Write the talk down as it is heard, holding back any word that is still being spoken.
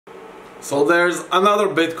So there's another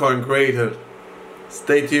Bitcoin created.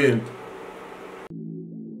 Stay tuned.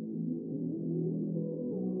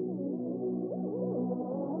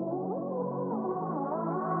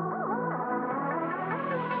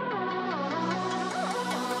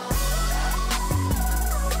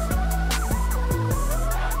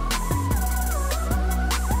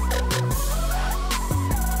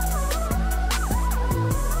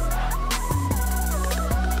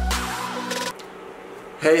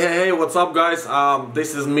 Hey, what's up guys?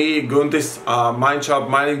 This is me, Guntis, Mindshop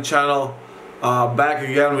Mining Channel, back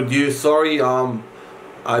again with you. Sorry,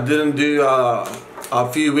 I didn't do a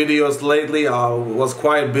few videos lately. Was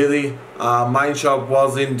quite busy. Mindshop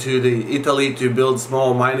was into the Italy to build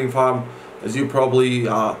small mining farm, as you probably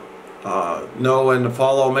know and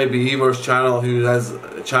follow. Maybe Ivor's channel, who has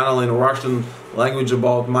a channel in Russian language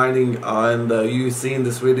about mining, and you've seen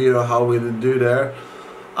this video how we do there.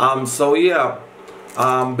 So yeah.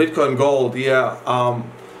 Bitcoin Gold, yeah.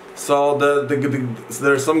 So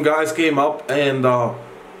there's some guys came up and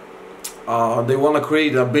they want to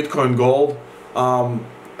create a Bitcoin Gold.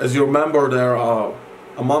 As you remember, there a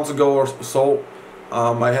month ago or so,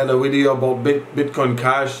 I had a video about Bitcoin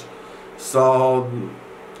Cash. So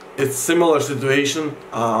it's similar situation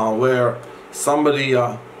where somebody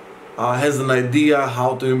has an idea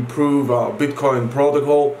how to improve Bitcoin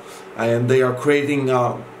protocol, and they are creating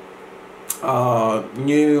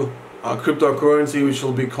new cryptocurrency which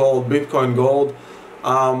will be called Bitcoin Gold.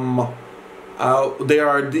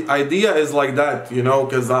 The idea is like that, you know,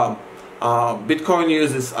 because Bitcoin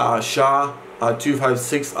uses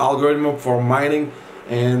SHA-256 algorithm for mining,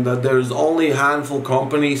 and there's only a handful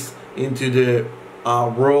companies into the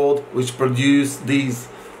world which produce these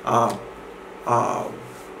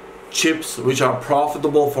chips which are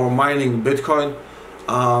profitable for mining Bitcoin.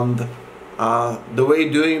 And the way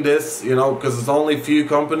doing this, you know, because it's only few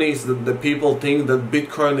companies, the people think that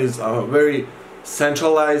Bitcoin is very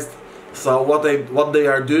centralized. So what they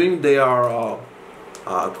are doing, they are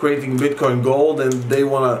creating Bitcoin Gold, and they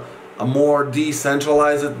want to more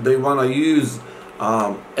decentralize it. They want to use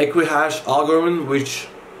Equihash algorithm, which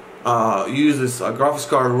uses graphics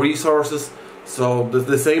card resources. So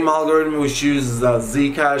the same algorithm which uses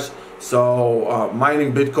Zcash. So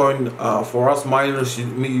mining Bitcoin for us miners,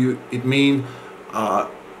 it means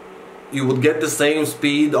you would get the same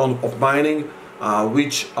speed of mining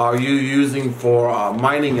which are you using for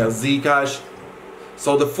mining a Zcash.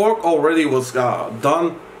 So the fork already was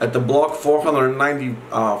done at the block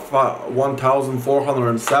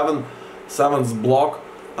 491,407 block.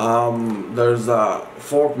 There's a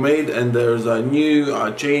fork made and there's a new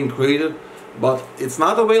chain created, but it's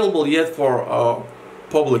not available yet for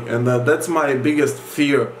public, and that's my biggest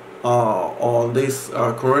fear on this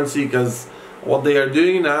currency, because what they are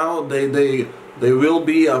doing now, they will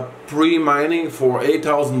be pre-mining for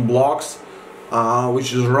 8,000 blocks,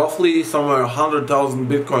 which is roughly somewhere 100,000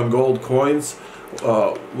 Bitcoin Gold coins,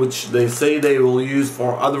 which they say they will use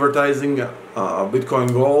for advertising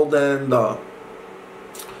Bitcoin Gold,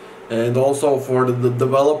 and also for the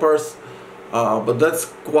developers. But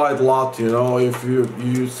that's quite a lot, you know. If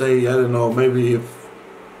you say, I don't know, maybe if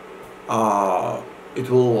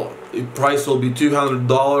price will be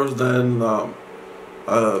 $200, then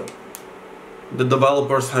the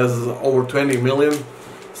developers has over 20 million.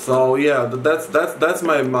 So yeah, that's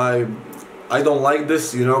my I don't like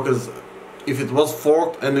this, you know, because if it was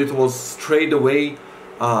forked and it was straight away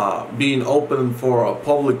being open for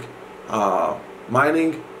public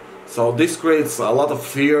mining, so this creates a lot of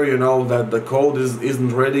fear, you know, that the code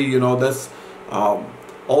isn't ready, you know. That's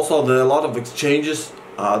also a lot of exchanges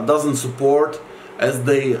doesn't support as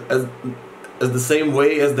the same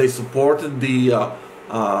way as they supported the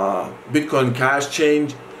Bitcoin Cash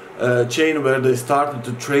chain where they started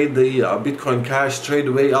to trade the Bitcoin Cash straight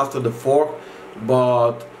away after the fork.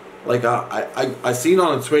 But like I seen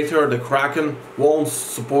on Twitter, the Kraken won't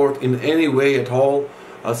support in any way at all.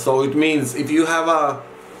 So it means if you have a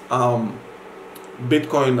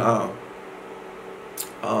Bitcoin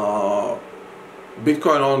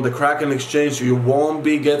on the Kraken exchange, you won't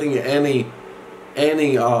be getting any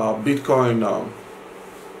Bitcoin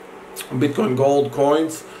Gold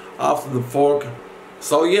coins after the fork.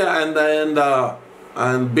 So yeah, and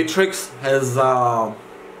Bittrex has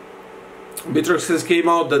came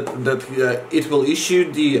out that it will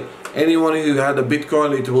issue anyone who had a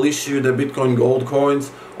Bitcoin, it will issue the Bitcoin Gold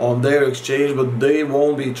coins on their exchange, but they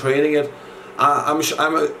won't be trading it. I'm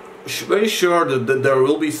very sure that there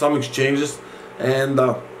will be some exchanges, and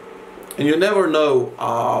you never know,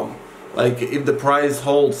 like if the price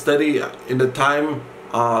holds steady in the time,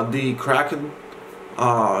 the Kraken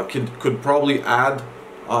could probably add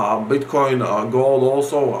Bitcoin gold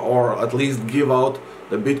also, or at least give out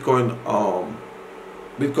the Bitcoin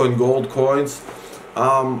gold coins.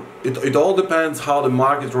 It all depends how the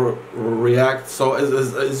market reacts. So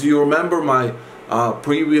as you remember my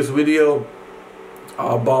previous video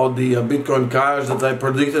about the Bitcoin Cash, that I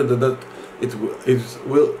predicted that it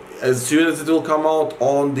will, as soon as it will come out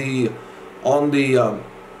on the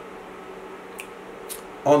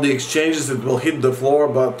exchanges, it will hit the floor,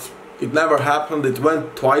 but it never happened. It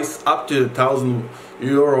went twice up to €1,000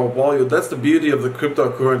 value. That's the beauty of the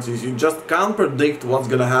cryptocurrencies. You just can't predict what's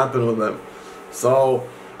gonna happen with them. So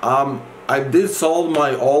I did sold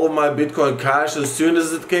all of my Bitcoin Cash as soon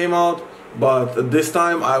as it came out, but this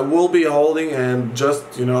time I will be holding, and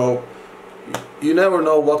just, you know, you never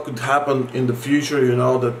know what could happen in the future, you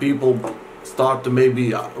know, that people start to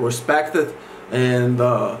maybe respect it and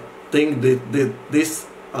think that this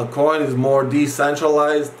coin is more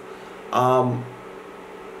decentralized.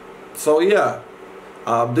 So yeah,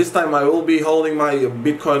 this time I will be holding my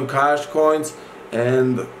Bitcoin Cash coins,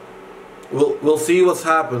 and we'll see what's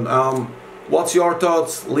happened. What's your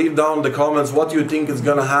thoughts? Leave down in the comments what you think is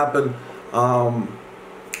gonna happen.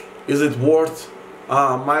 Is it worth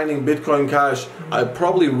mining Bitcoin Cash? I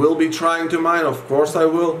probably will be trying to mine, of course I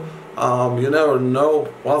will. You never know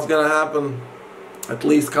what's gonna happen. At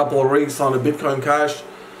least a couple of rigs on the Bitcoin Cash.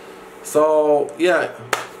 So yeah,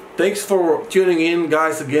 thanks for tuning in,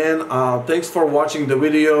 guys, again. Thanks for watching the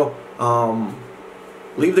video.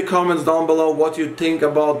 Leave the comments down below what you think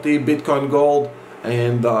about the Bitcoin Gold,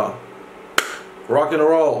 and rock and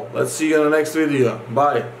roll. Let's see you in the next video.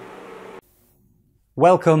 Bye.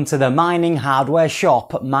 Welcome to the mining hardware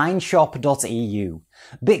shop, mineshop.eu.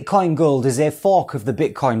 Bitcoin Gold is a fork of the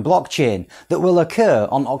Bitcoin blockchain that will occur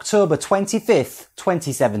on October 25th,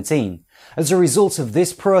 2017. As a result of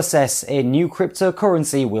this process, a new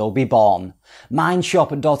cryptocurrency will be born.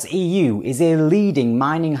 Mineshop.eu is a leading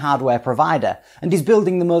mining hardware provider and is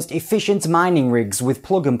building the most efficient mining rigs with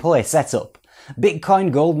plug-and-play setup.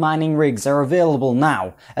 Bitcoin Gold mining rigs are available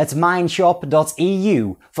now at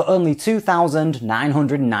mineshop.eu for only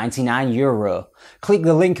 €2,999. Click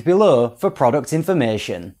the link below for product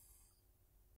information.